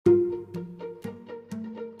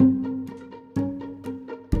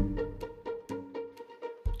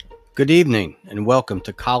Good evening and welcome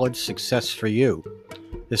to College Success for You.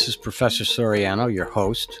 This is Professor Soriano, your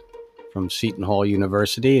host from Seton Hall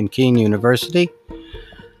University and Keene University.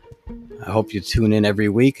 I hope you tune in every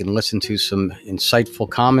week and listen to some insightful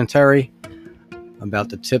commentary about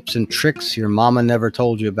the tips and tricks your mama never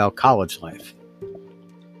told you about college life.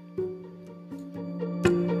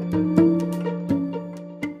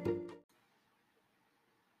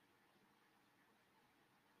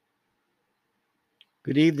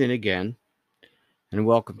 Good evening again and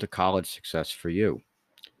welcome to College Success for You,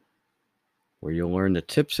 where you'll learn the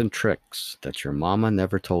tips and tricks that your mama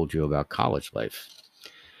never told you about college life.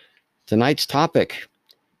 Tonight's topic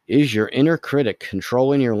is your inner critic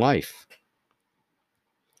controlling your life?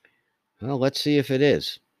 Well, let's see if it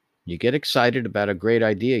is. You get excited about a great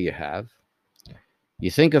idea you have.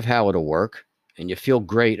 You think of how it'll work, and you feel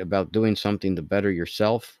great about doing something to better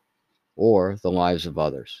yourself or the lives of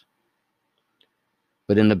others.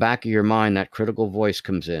 But in the back of your mind, that critical voice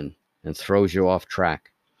comes in and throws you off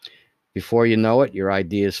track. Before you know it, your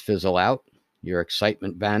ideas fizzle out, your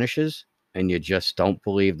excitement vanishes, and you just don't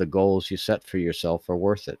believe the goals you set for yourself are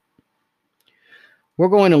worth it. We're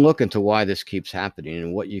going to look into why this keeps happening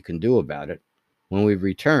and what you can do about it when we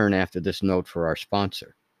return after this note for our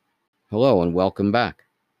sponsor. Hello and welcome back.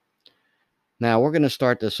 Now we're going to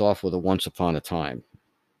start this off with a once upon a time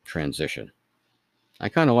transition. I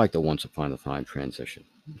kind of like the once upon a time transition.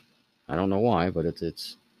 I don't know why, but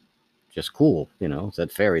it's just cool, it's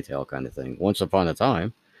that fairy tale kind of thing. Once upon a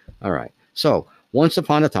time. All right. So, once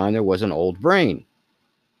upon a time, there was an old brain.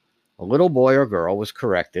 A little boy or girl was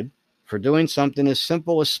corrected for doing something as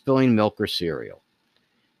simple as spilling milk or cereal.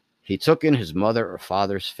 He took in his mother or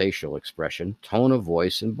father's facial expression, tone of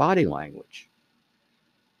voice, and body language.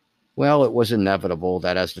 Well, it was inevitable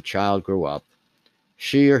that as the child grew up,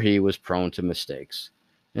 she or he was prone to mistakes,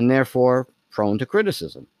 and therefore prone to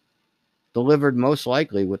criticism, delivered most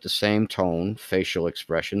likely with the same tone, facial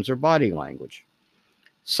expressions, or body language.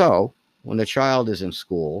 So, when the child is in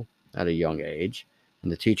school at a young age,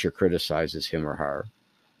 and the teacher criticizes him or her,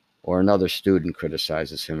 or another student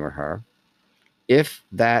criticizes him or her, if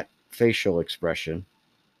that facial expression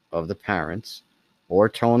of the parents, or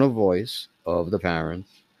tone of voice of the parents,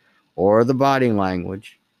 or the body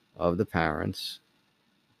language of the parents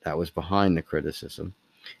that was behind the criticism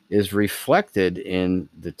is reflected in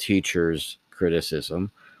the teacher's criticism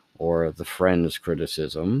or the friend's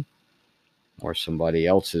criticism or somebody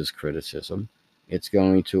else's criticism, it's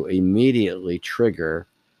going to immediately trigger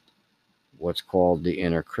what's called the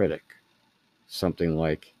inner critic. Something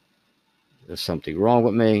like, there's something wrong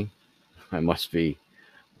with me. I must be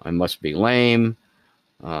lame.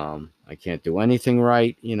 I can't do anything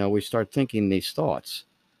right. We start thinking these thoughts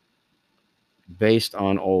based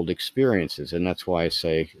on old experiences, and that's why I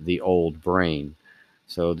say the old brain.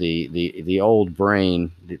 So the old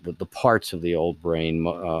brain, the parts of the old brain,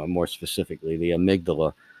 more specifically the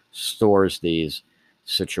amygdala, stores these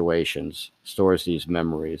situations, stores these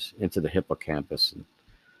memories into the hippocampus,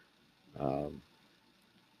 and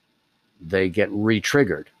they get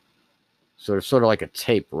re-triggered. So it's sort of like a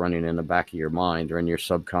tape running in the back of your mind, or in your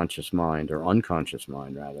subconscious mind, or unconscious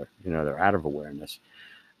mind, rather. They're out of awareness.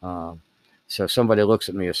 So if somebody looks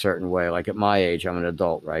at me a certain way, like at my age, I'm an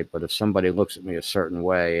adult, right? But if somebody looks at me a certain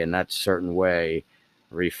way, and that certain way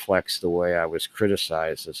reflects the way I was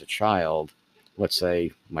criticized as a child, let's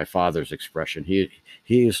say my father's expression, he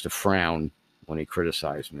used to frown when he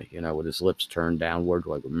criticized me, with his lips turned downward,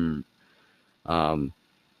 like,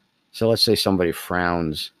 So let's say somebody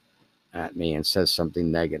frowns at me and says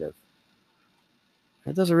something negative.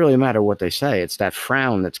 It doesn't really matter what they say. It's that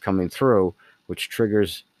frown that's coming through, which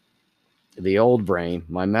triggers the old brain,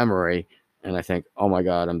 my memory, and I think, oh my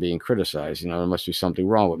God, I'm being criticized. There must be something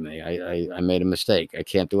wrong with me. I made a mistake. I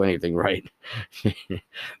can't do anything right.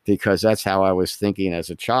 Because that's how I was thinking as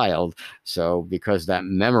a child. So because that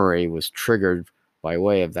memory was triggered by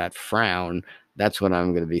way of that frown, that's what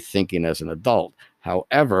I'm going to be thinking as an adult.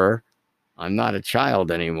 However, I'm not a child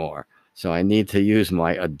anymore. So I need to use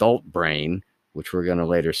my adult brain, which we're going to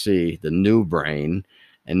later see, the new brain,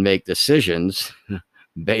 and make decisions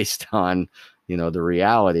based on, the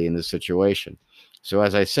reality in the situation. So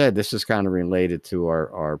as I said, this is kind of related to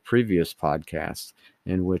our previous podcast,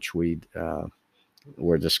 in which we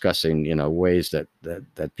were discussing, ways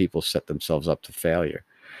that people set themselves up to failure.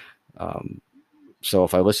 So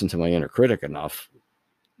if I listen to my inner critic enough,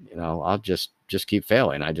 I'll just keep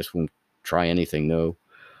failing. I just won't try anything new,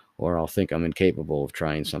 or I'll think I'm incapable of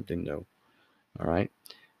trying something new. All right.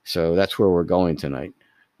 So that's where we're going tonight.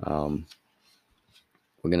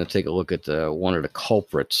 We're going to take a look at one of the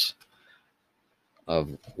culprits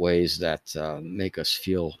of ways that make us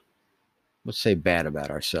feel let's say bad about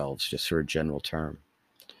ourselves, just for a general term.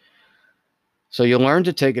 So you learn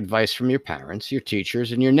to take advice from your parents, your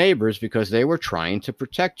teachers, and your neighbors because they were trying to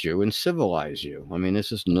protect you and civilize you. I mean,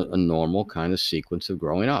 this is a normal kind of sequence of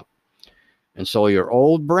growing up. And so your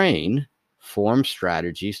old brain forms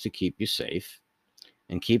strategies to keep you safe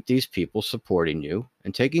and keep these people supporting you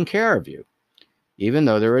and taking care of you, even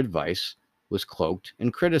though their advice was cloaked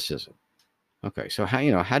in criticism. Okay, so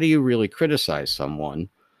how do you really criticize someone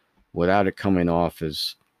without it coming off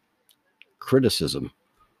as criticism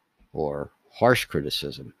or harsh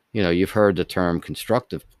criticism? You've heard the term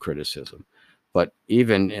constructive criticism, but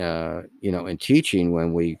even in teaching,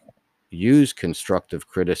 when we use constructive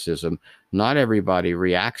criticism, not everybody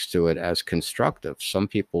reacts to it as constructive. Some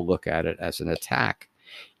people look at it as an attack,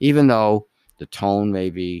 even though the tone may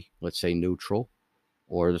be, let's say, neutral,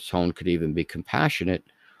 or the tone could even be compassionate.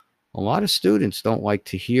 A lot of students don't like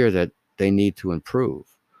to hear that they need to improve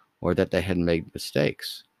or that they had made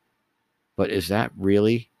mistakes. But is that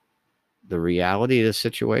really the reality of the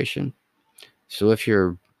situation? So if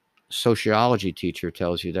your sociology teacher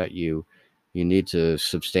tells you that you need to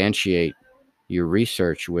substantiate your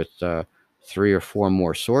research with 3 or 4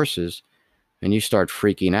 more sources, and you start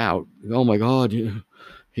freaking out, oh my God,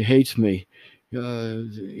 he hates me.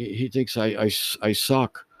 He thinks I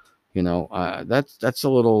suck. That's a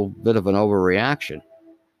little bit of an overreaction.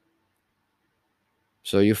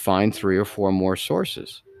 So you find 3 or 4 more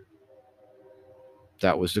sources.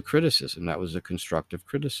 That was the criticism. That was a constructive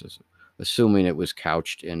criticism, assuming it was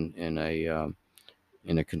couched in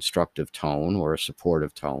a constructive tone or a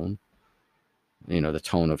supportive tone. The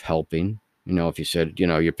tone of helping. If you said,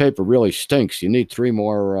 your paper really stinks, you need 3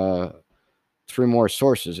 more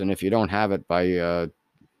sources, and if you don't have it by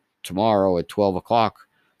tomorrow at 12 o'clock,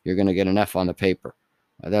 you're going to get an F on the paper.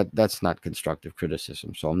 That's not constructive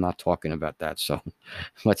criticism. So I'm not talking about that. So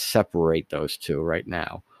let's separate those two right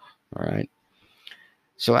now. All right.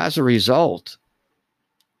 So as a result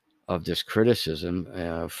of this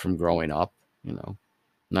criticism from growing up,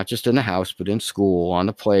 not just in the house, but in school, on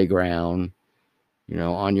the playground,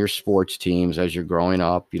 on your sports teams as you're growing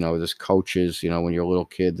up, there's coaches, when you're a little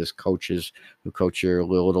kid, there's coaches who coach your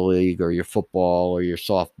little league or your football or your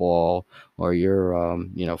softball or your,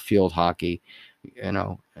 field hockey.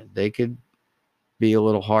 They could be a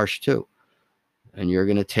little harsh too. And you're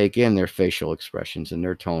going to take in their facial expressions and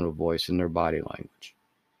their tone of voice and their body language.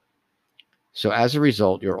 So as a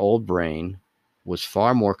result, your old brain was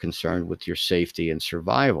far more concerned with your safety and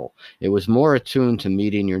survival. It was more attuned to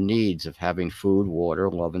meeting your needs of having food, water,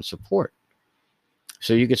 love, and support.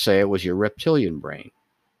 So you could say it was your reptilian brain.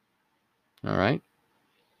 All right?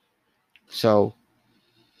 So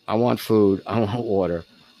I want food, I want water,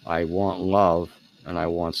 I want love, and I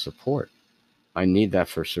want support. I need that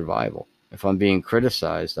for survival. If I'm being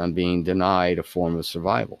criticized, I'm being denied a form of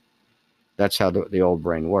survival. That's how the old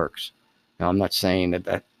brain works. Now, I'm not saying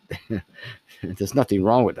that there's nothing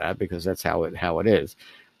wrong with that, because that's how it is.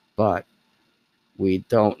 But we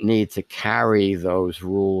don't need to carry those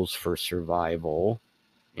rules for survival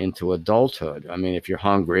into adulthood. I mean, if you're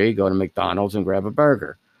hungry, go to McDonald's and grab a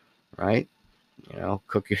burger, right?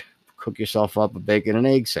 Cook yourself up a bacon and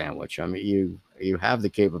egg sandwich. I mean, you have the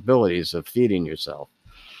capabilities of feeding yourself.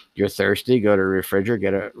 You're thirsty, go to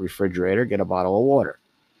the refrigerator, get a bottle of water.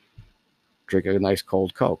 Drink a nice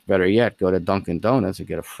cold Coke. Better yet, go to Dunkin' Donuts and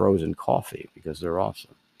get a frozen coffee, because they're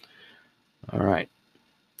awesome. All right.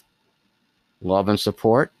 Love and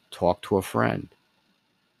support, talk to a friend.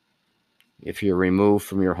 If you're removed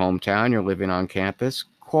from your hometown, you're living on campus,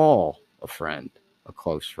 call a friend, a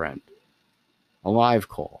close friend. A live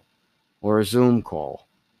call, or a Zoom call,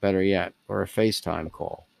 better yet, or a FaceTime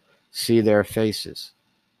call. See their faces,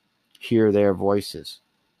 hear their voices,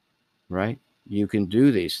 right? You can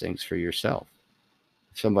do these things for yourself.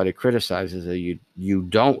 If somebody criticizes you, you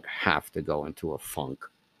don't have to go into a funk,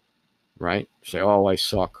 right? Say, oh, I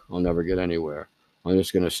suck, I'll never get anywhere, I'm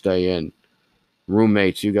just going to stay in.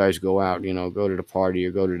 Roommates, you guys go out, go to the party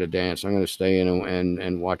or go to the dance. I'm going to stay in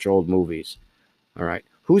and watch old movies. All right.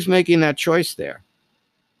 Who's making that choice there?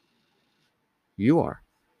 You are.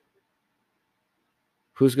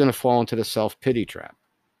 Who's going to fall into the self-pity trap?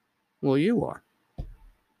 Well, you are.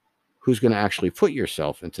 Who's going to actually put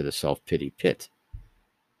yourself into the self-pity pit?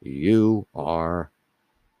 You are.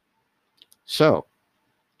 So,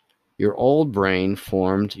 your old brain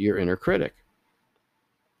formed your inner critic.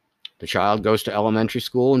 The child goes to elementary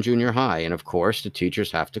school and junior high, and of course, the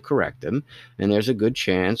teachers have to correct them. And there's a good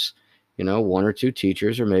chance, 1 or 2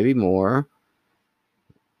 teachers, or maybe more,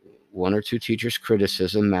 1 or 2 teachers'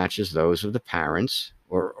 criticism matches those of the parents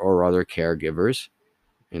or other caregivers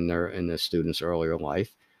in the student's earlier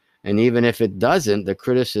life. And even if it doesn't, the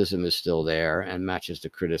criticism is still there and matches the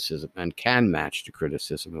criticism and can match the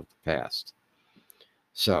criticism of the past.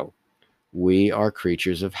 So we are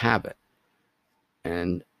creatures of habit,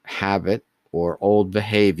 and habit or old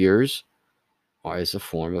behaviors is a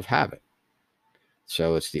form of habit.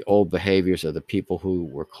 So it's the old behaviors of the people who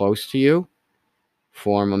were close to you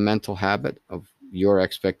form a mental habit of your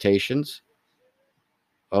expectations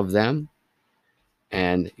of them,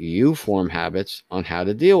 and you form habits on how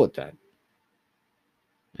to deal with that.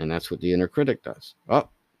 And that's what the inner critic does. Oh,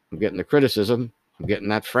 I'm getting the criticism. I'm getting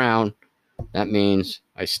that frown. That means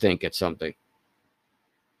I stink at something.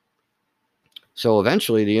 So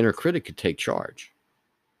eventually the inner critic could take charge.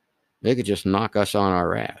 They could just knock us on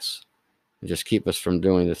our ass and just keep us from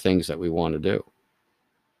doing the things that we want to do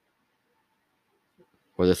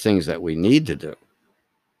or the things that we need to do,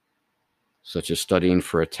 such as studying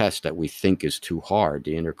for a test that we think is too hard.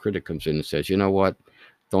 The inner critic comes in and says, you know what?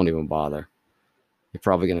 Don't even bother. You're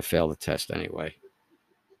probably going to fail the test anyway.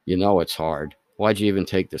 You know it's hard. Why'd you even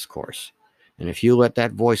take this course? And if you let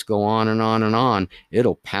that voice go on and on and on,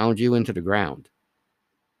 it'll pound you into the ground.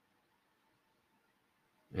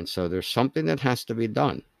 And so there's something that has to be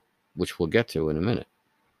done, which we'll get to in a minute,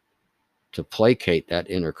 to placate that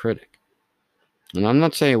inner critic. And I'm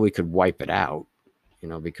not saying we could wipe it out,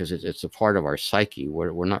 because it's a part of our psyche.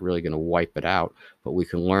 We're not really going to wipe it out, but we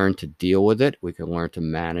can learn to deal with it. We can learn to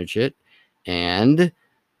manage it. And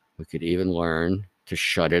we could even learn to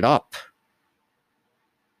shut it up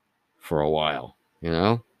for a while,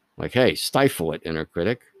 like, hey, stifle it, inner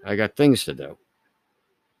critic. I got things to do.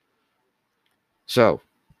 So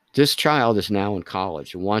this child is now in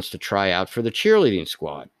college and wants to try out for the cheerleading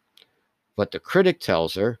squad, but the critic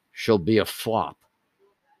tells her she'll be a flop.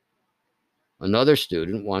 Another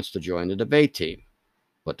student wants to join the debate team,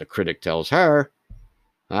 but the critic tells her,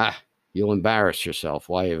 you'll embarrass yourself.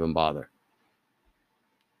 Why even bother?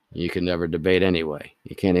 You can never debate anyway.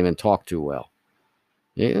 You can't even talk too well.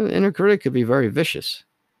 The inner critic could be very vicious.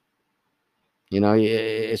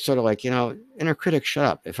 It's sort of like, inner critic, shut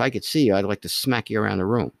up. If I could see you, I'd like to smack you around the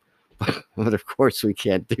room. But of course, we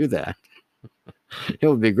can't do that. It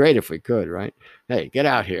would be great if we could, right? Hey, get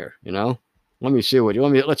out here, let's see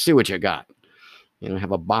what you got.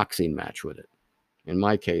 Have a boxing match with it. In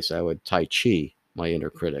my case, I would Tai Chi my inner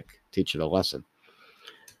critic, teach it a lesson.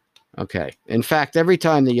 Okay. In fact, every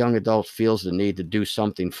time the young adult feels the need to do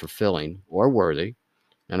something fulfilling or worthy,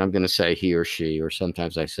 and I'm going to say he or she, or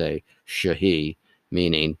sometimes I say she,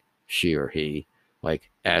 meaning she or he, like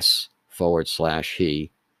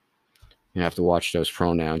S/he. You have to watch those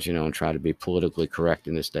pronouns, and try to be politically correct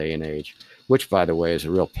in this day and age, which, by the way, is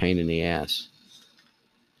a real pain in the ass.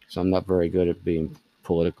 So I'm not very good at being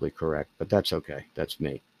politically correct, but that's okay. That's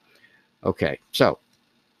me. Okay, so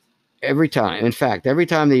every time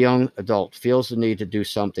the young adult feels the need to do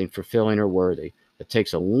something fulfilling or worthy that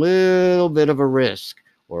takes a little bit of a risk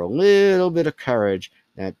or a little bit of courage,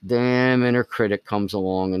 that damn inner critic comes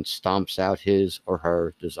along and stomps out his or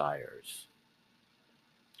her desires.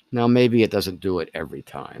 Now, maybe it doesn't do it every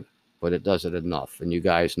time, but it does it enough, and you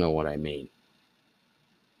guys know what I mean.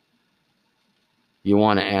 You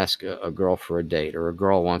want to ask a girl for a date, or a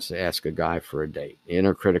girl wants to ask a guy for a date. The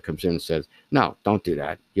inner critic comes in and says, no, don't do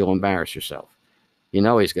that. You'll embarrass yourself. He's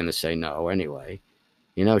going to say no anyway.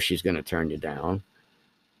 She's going to turn you down.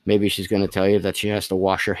 Maybe she's going to tell you that she has to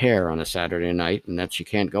wash her hair on a Saturday night and that she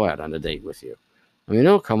can't go out on a date with you.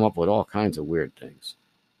 It'll come up with all kinds of weird things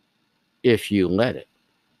if you let it.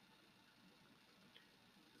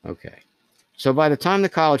 Okay. So by the time the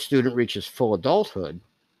college student reaches full adulthood,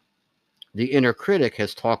 the inner critic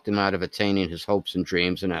has talked him out of attaining his hopes and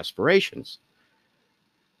dreams and aspirations.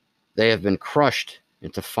 They have been crushed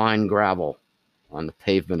into fine gravel on the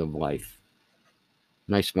pavement of life.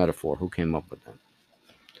 Nice metaphor. Who came up with that?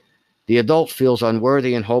 The adult feels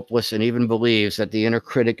unworthy and hopeless and even believes that the inner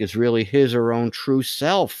critic is really his or her own true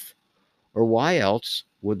self. Or why else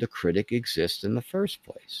would the critic exist in the first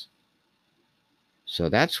place? So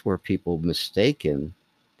that's where people mistaken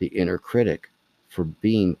the inner critic for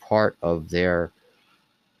being part of their,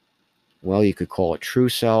 well, you could call it true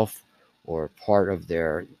self, or part of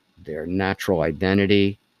their natural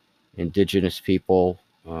identity. Indigenous people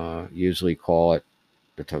usually call it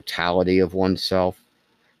the totality of oneself.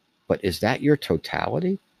 But is that your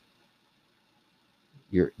totality?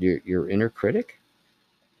 Your inner critic?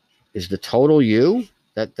 Is the total you?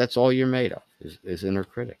 That's all you're made of, is inner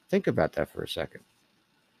critic. Think about that for a second.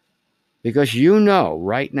 Because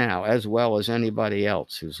right now, as well as anybody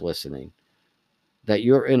else who's listening, that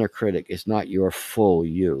your inner critic is not your full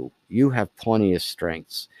you. You have plenty of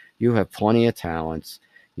strengths. You have plenty of talents.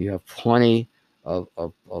 You have plenty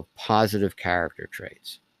of positive character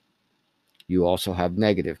traits. You also have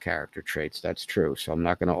negative character traits. That's true. So I'm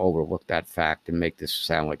not going to overlook that fact and make this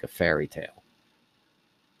sound like a fairy tale.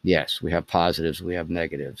 Yes, we have positives, we have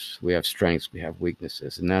negatives, we have strengths, we have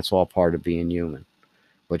weaknesses, and that's all part of being human.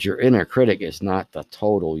 But your inner critic is not the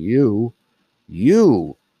total you.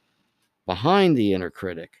 You behind the inner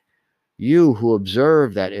critic, you who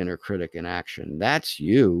observe that inner critic in action, that's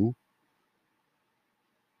you.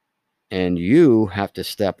 And you have to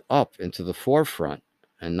step up into the forefront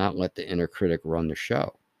and not let the inner critic run the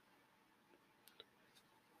show.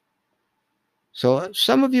 So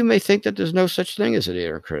some of you may think that there's no such thing as an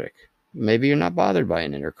inner critic. Maybe you're not bothered by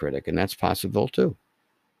an inner critic, and that's possible too.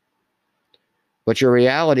 But your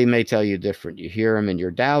reality may tell you different. You hear him in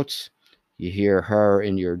your doubts, you hear her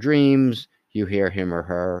in your dreams, you hear him or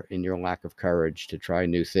her in your lack of courage to try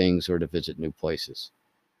new things or to visit new places.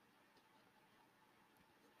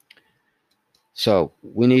 So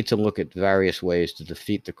we need to look at various ways to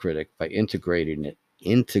defeat the critic by integrating it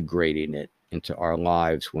into our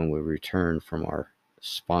lives when we return from our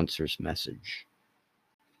sponsor's message.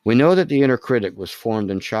 We know that the inner critic was formed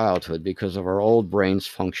in childhood because of our old brain's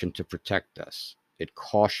function to protect us. It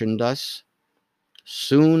cautioned us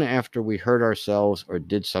soon after we hurt ourselves or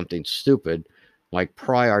did something stupid, like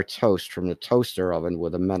pry our toast from the toaster oven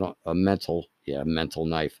with a metal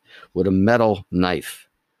knife, with a metal knife.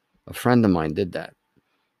 A friend of mine did that.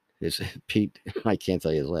 Pete, I can't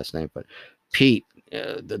tell you his last name, but Pete,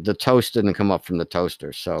 the toast didn't come up from the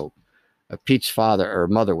toaster. So Pete's father or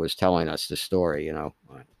mother was telling us the story,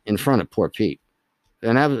 in front of poor Pete.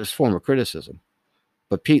 And that was his form of criticism.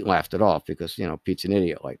 But Pete laughed it off because, Pete's an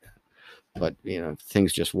idiot like that. But,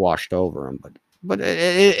 things just washed over him. But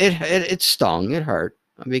it stung. It hurt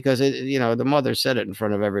because, the mother said it in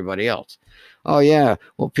front of everybody else. Oh, yeah.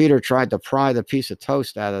 Well, Peter tried to pry the piece of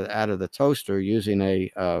toast out of the toaster using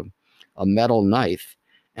a metal knife.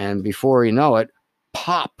 And before you know it,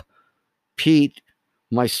 pop, Pete,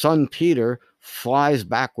 my son Peter, flies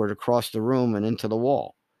backward across the room and into the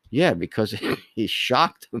wall. Yeah, because he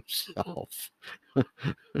shocked himself.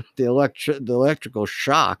 The electrical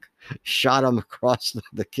shock shot him across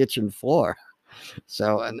the kitchen floor.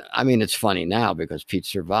 So, and I mean, it's funny now because Pete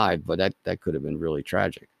survived, but that could have been really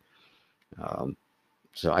tragic.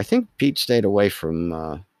 So I think Pete stayed away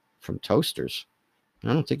from toasters.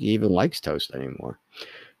 I don't think he even likes toast anymore.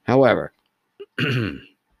 However,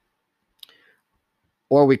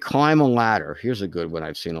 or we climb a ladder. Here's a good one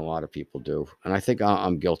I've seen a lot of people do, and I think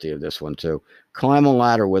I'm guilty of this one too. Climb a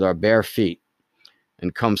ladder with our bare feet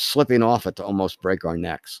and come slipping off it to almost break our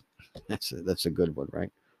necks. That's a good one,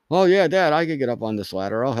 right? Oh yeah, Dad, I could get up on this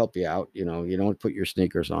ladder. I'll help you out. You don't put your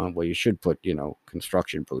sneakers on. Well, you should put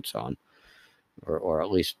construction boots on, or at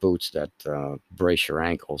least boots that brace your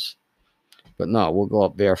ankles. But no, we'll go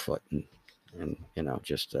up barefoot and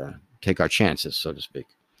just take our chances, so to speak.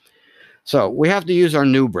 So we have to use our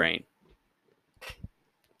new brain,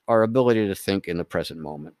 our ability to think in the present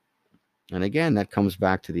moment. And again, that comes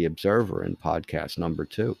back to the observer in podcast number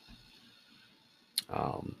 2.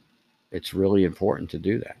 It's really important to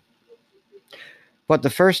do that. But the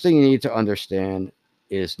first thing you need to understand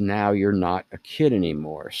is now you're not a kid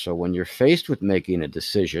anymore. So when you're faced with making a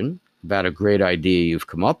decision about a great idea you've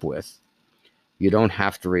come up with, you don't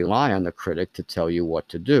have to rely on the critic to tell you what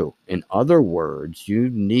to do. In other words, you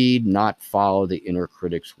need not follow the inner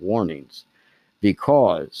critic's warnings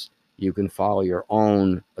because you can follow your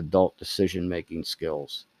own adult decision-making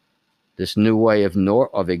skills. This new way of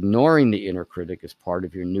ignoring the inner critic is part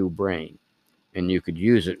of your new brain, and you could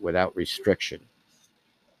use it without restriction.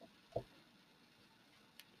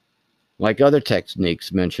 Like other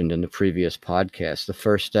techniques mentioned in the previous podcast, the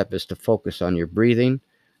first step is to focus on your breathing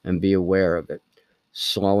and be aware of it,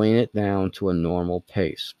 slowing it down to a normal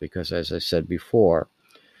pace, because as I said before,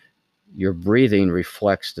 your breathing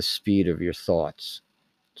reflects the speed of your thoughts.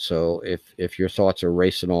 So if your thoughts are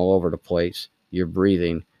racing all over the place, you're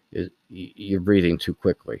breathing too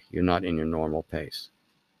quickly. You're not in your normal pace.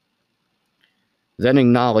 Then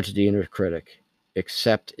acknowledge the inner critic.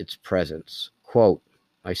 Accept its presence. Quote,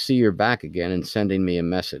 I see you're back again and sending me a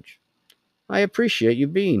message. I appreciate you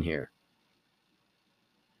being here.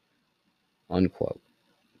 Unquote.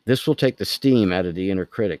 This will take the steam out of the inner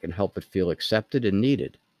critic and help it feel accepted and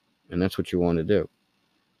needed. And that's what you want to do.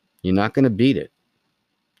 You're not going to beat it.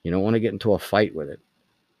 You don't want to get into a fight with it.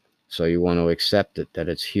 So you want to accept it, that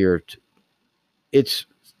it's here. It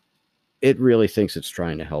really thinks it's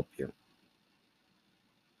trying to help you.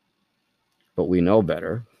 But we know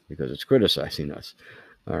better because it's criticizing us.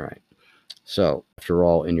 All right. So after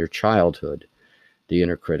all, in your childhood, the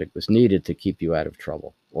inner critic was needed to keep you out of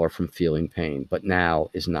trouble. or from feeling pain. But now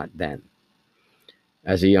is not then.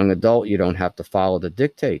 As a young adult, you don't have to follow the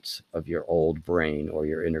dictates of your old brain or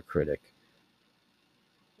your inner critic.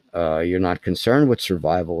 You're not concerned with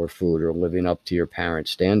survival or food or living up to your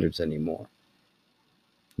parents' standards anymore.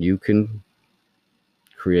 You can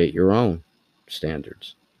create your own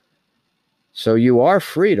standards. So you are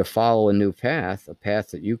free to follow a new path, a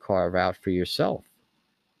path that you carve out for yourself.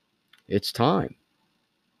 It's time.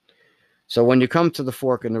 So when you come to the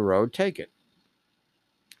fork in the road, take it.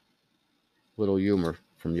 Little humor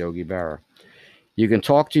from Yogi Berra. You can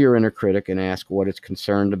talk to your inner critic and ask what it's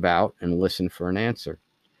concerned about and listen for an answer.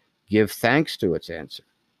 Give thanks to its answer,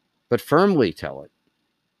 but firmly tell it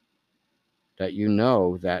that you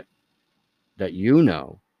know that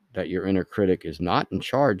your inner critic is not in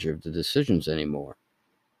charge of the decisions anymore,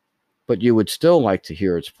 but you would still like to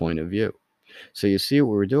hear its point of view. So you see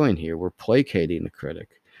what we're doing here? We're placating the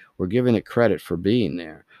critic. We're giving it credit for being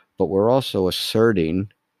there, but we're also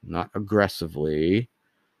asserting, not aggressively,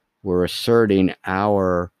 we're asserting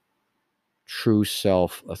our true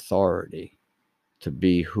self authority to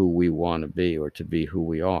be who we want to be or to be who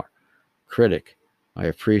we are. Critic, I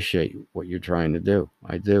appreciate what you're trying to do.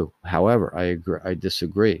 I do. However, I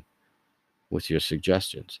disagree with your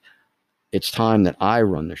suggestions. It's time that I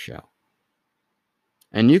run the show.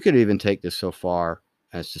 And you could even take this so far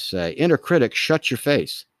as to say, inner critic, shut your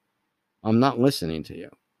face. I'm not listening to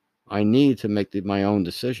you. I need to make my own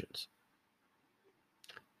decisions.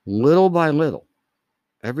 Little by little,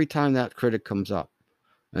 every time that critic comes up,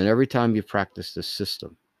 and every time you practice this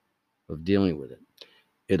system of dealing with it,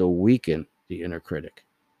 it'll weaken the inner critic.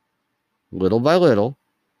 Little by little,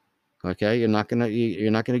 okay? You're not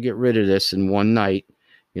gonna get rid of this in one night,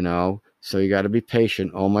 So you got to be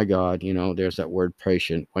patient. Oh my God, there's that word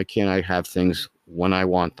patient. Why can't I have things when I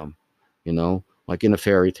want them? Like in a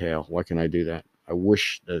fairy tale. Why can I do that? I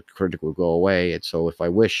wish the critic would go away, and so if I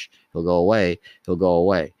wish he'll go away, he'll go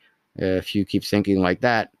away. If you keep thinking like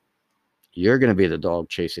that, you're going to be the dog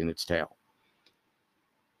chasing its tail.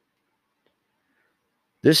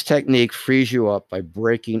 This technique frees you up by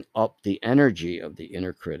breaking up the energy of the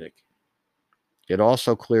inner critic. It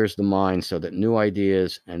also clears the mind so that new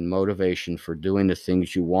ideas and motivation for doing the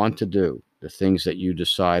things you want to do, the things that you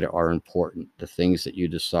decide are important, the things that you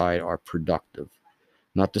decide are productive,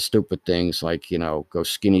 not the stupid things like, go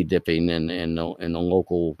skinny dipping in the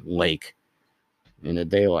local lake in the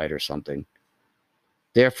daylight or something.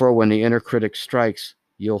 Therefore, when the inner critic strikes,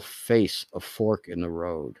 you'll face a fork in the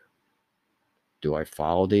road. Do I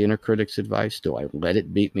follow the inner critic's advice? Do I let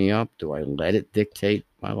it beat me up? Do I let it dictate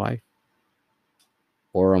my life?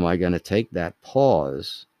 Or am I going to take that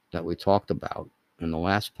pause that we talked about in the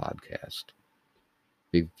last podcast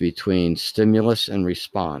between stimulus and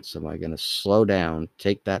response? Am I going to slow down,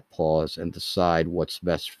 take that pause, and decide what's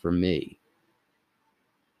best for me?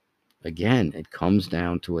 Again, it comes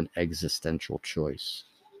down to an existential choice.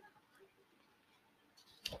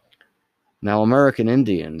 Now, American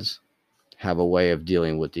Indians have a way of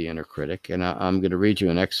dealing with the inner critic, and I'm going to read you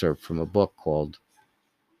an excerpt from a book called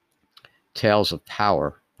Tales of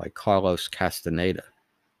Power by Carlos Castaneda.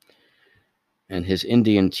 And his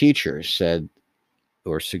Indian teacher said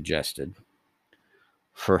or suggested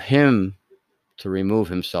for him to remove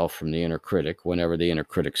himself from the inner critic whenever the inner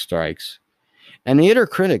critic strikes. And the inner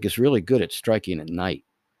critic is really good at striking at night,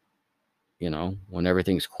 when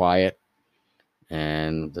everything's quiet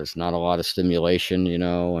and there's not a lot of stimulation, and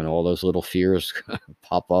all those little fears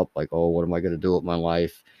pop up like, oh, what am I going to do with my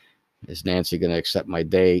life? Is Nancy going to accept my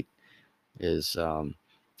date? Is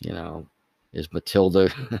Matilda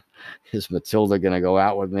going to go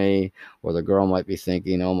out with me? Or the girl might be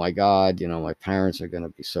thinking, oh my God, my parents are going to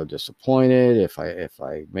be so disappointed if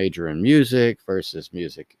I major in music versus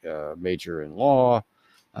music major in law.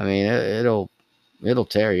 I mean, it'll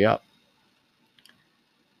tear you up.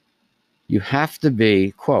 You have to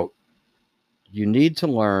be, quote, you need to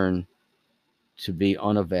learn to be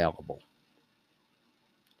unavailable.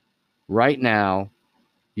 Right now,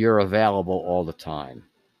 you're available all the time.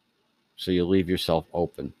 So you leave yourself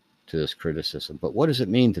open to this criticism. But what does it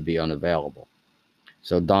mean to be unavailable?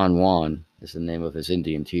 So Don Juan is the name of his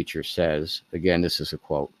Indian teacher, says, again, this is a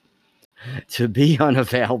quote, to be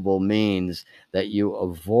unavailable means that you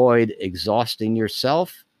avoid exhausting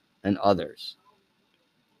yourself and others.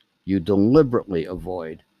 You deliberately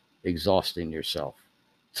avoid exhausting yourself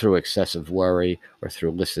through excessive worry or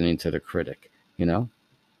through listening to the critic. You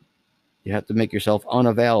have to make yourself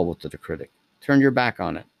unavailable to the critic. Turn your back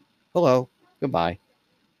on it. Hello, goodbye.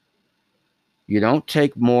 You don't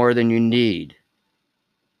take more than you need,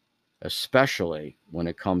 especially when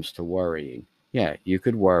it comes to worrying. Yeah, you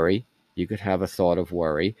could worry. You could have a thought of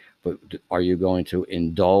worry, but are you going to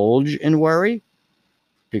indulge in worry?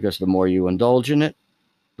 Because the more you indulge in it,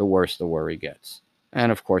 the worse the worry gets.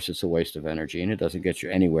 And of course, it's a waste of energy and it doesn't get you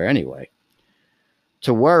anywhere anyway.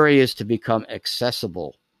 To worry is to become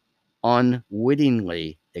accessible,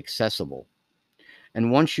 unwittingly accessible.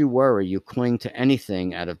 And once you worry, you cling to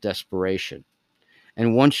anything out of desperation.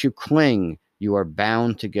 And once you cling, you are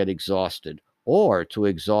bound to get exhausted or to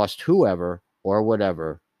exhaust whoever or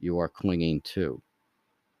whatever you are clinging to.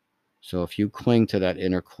 So if you cling to that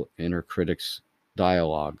inner critic's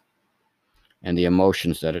dialogue and the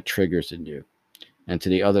emotions that it triggers in you, and to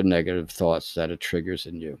the other negative thoughts that it triggers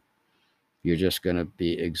in you, you're just going to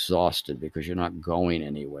be exhausted because you're not going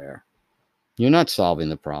anywhere. You're not solving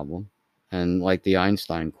the problem. And like the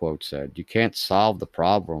Einstein quote said, you can't solve the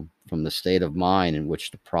problem from the state of mind in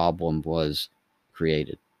which the problem was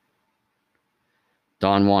created.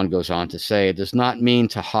 Don Juan goes on to say, it does not mean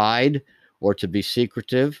to hide or to be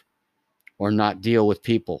secretive or not deal with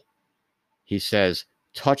people. He says,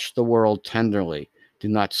 touch the world tenderly. Do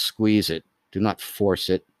not squeeze it. Do not force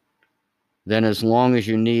it. Then as long as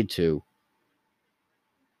you need to,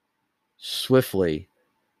 swiftly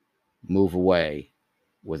move away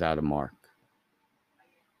without a mark.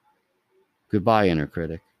 Goodbye, inner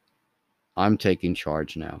critic. I'm taking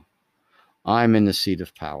charge now. I'm in the seat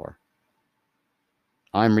of power.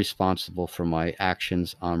 I'm responsible for my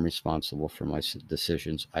actions. I'm responsible for my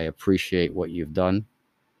decisions. I appreciate what you've done.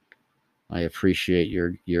 I appreciate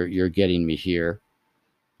your getting me here,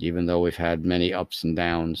 even though we've had many ups and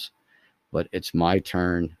downs. But it's my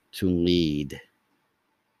turn to lead.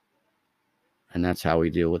 And that's how we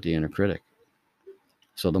deal with the inner critic.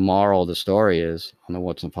 So the moral of the story is, on the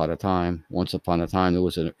once upon a time there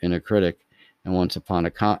was an inner critic, and once upon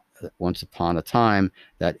a time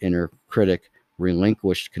that inner critic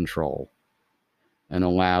relinquished control and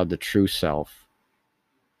allowed the true self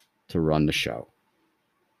to run the show.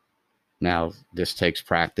 Now, this takes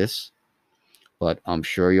practice, but I'm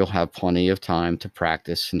sure you'll have plenty of time to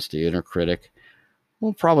practice, since the inner critic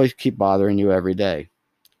will probably keep bothering you every day.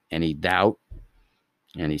 Any doubt,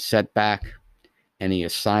 any setback, any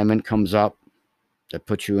assignment comes up that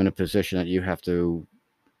puts you in a position that you have to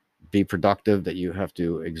be productive, that you have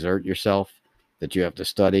to exert yourself, that you have to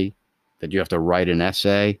study, that you have to write an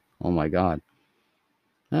essay. Oh my God.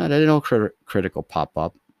 That inner critic will pop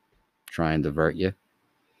up, try and divert you.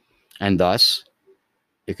 And thus,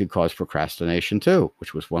 it could cause procrastination too,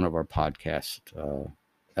 which was one of our podcast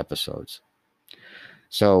episodes.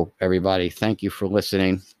 So everybody, thank you for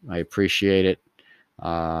listening. I appreciate it.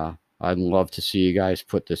 I'd love to see you guys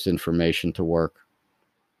put this information to work.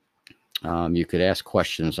 You could ask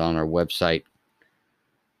questions on our website,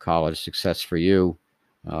 College Success for You,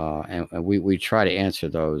 and we try to answer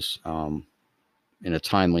those in a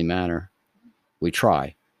timely manner. We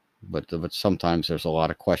try, but sometimes there's a lot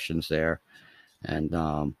of questions there, and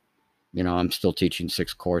I'm still teaching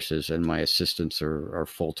 6 courses, and my assistants are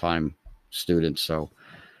full-time students, so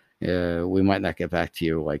we might not get back to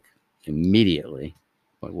you like immediately,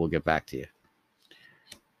 but we'll get back to you.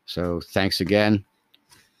 So thanks again.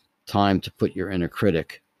 Time to put your inner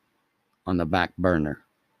critic on the back burner.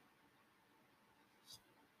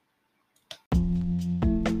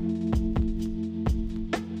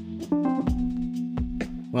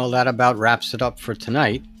 Well, that about wraps it up for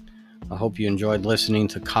tonight. I hope you enjoyed listening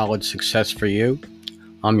to College Success for You.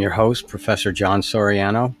 I'm your host, Professor John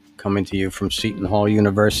Soriano, coming to you from Seton Hall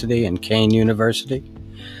University and Kane University.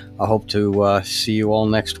 I hope to see you all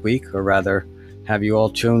next week, or rather have you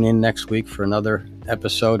all tune in next week for another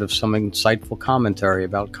episode of some insightful commentary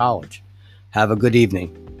about college. Have a good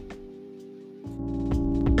evening.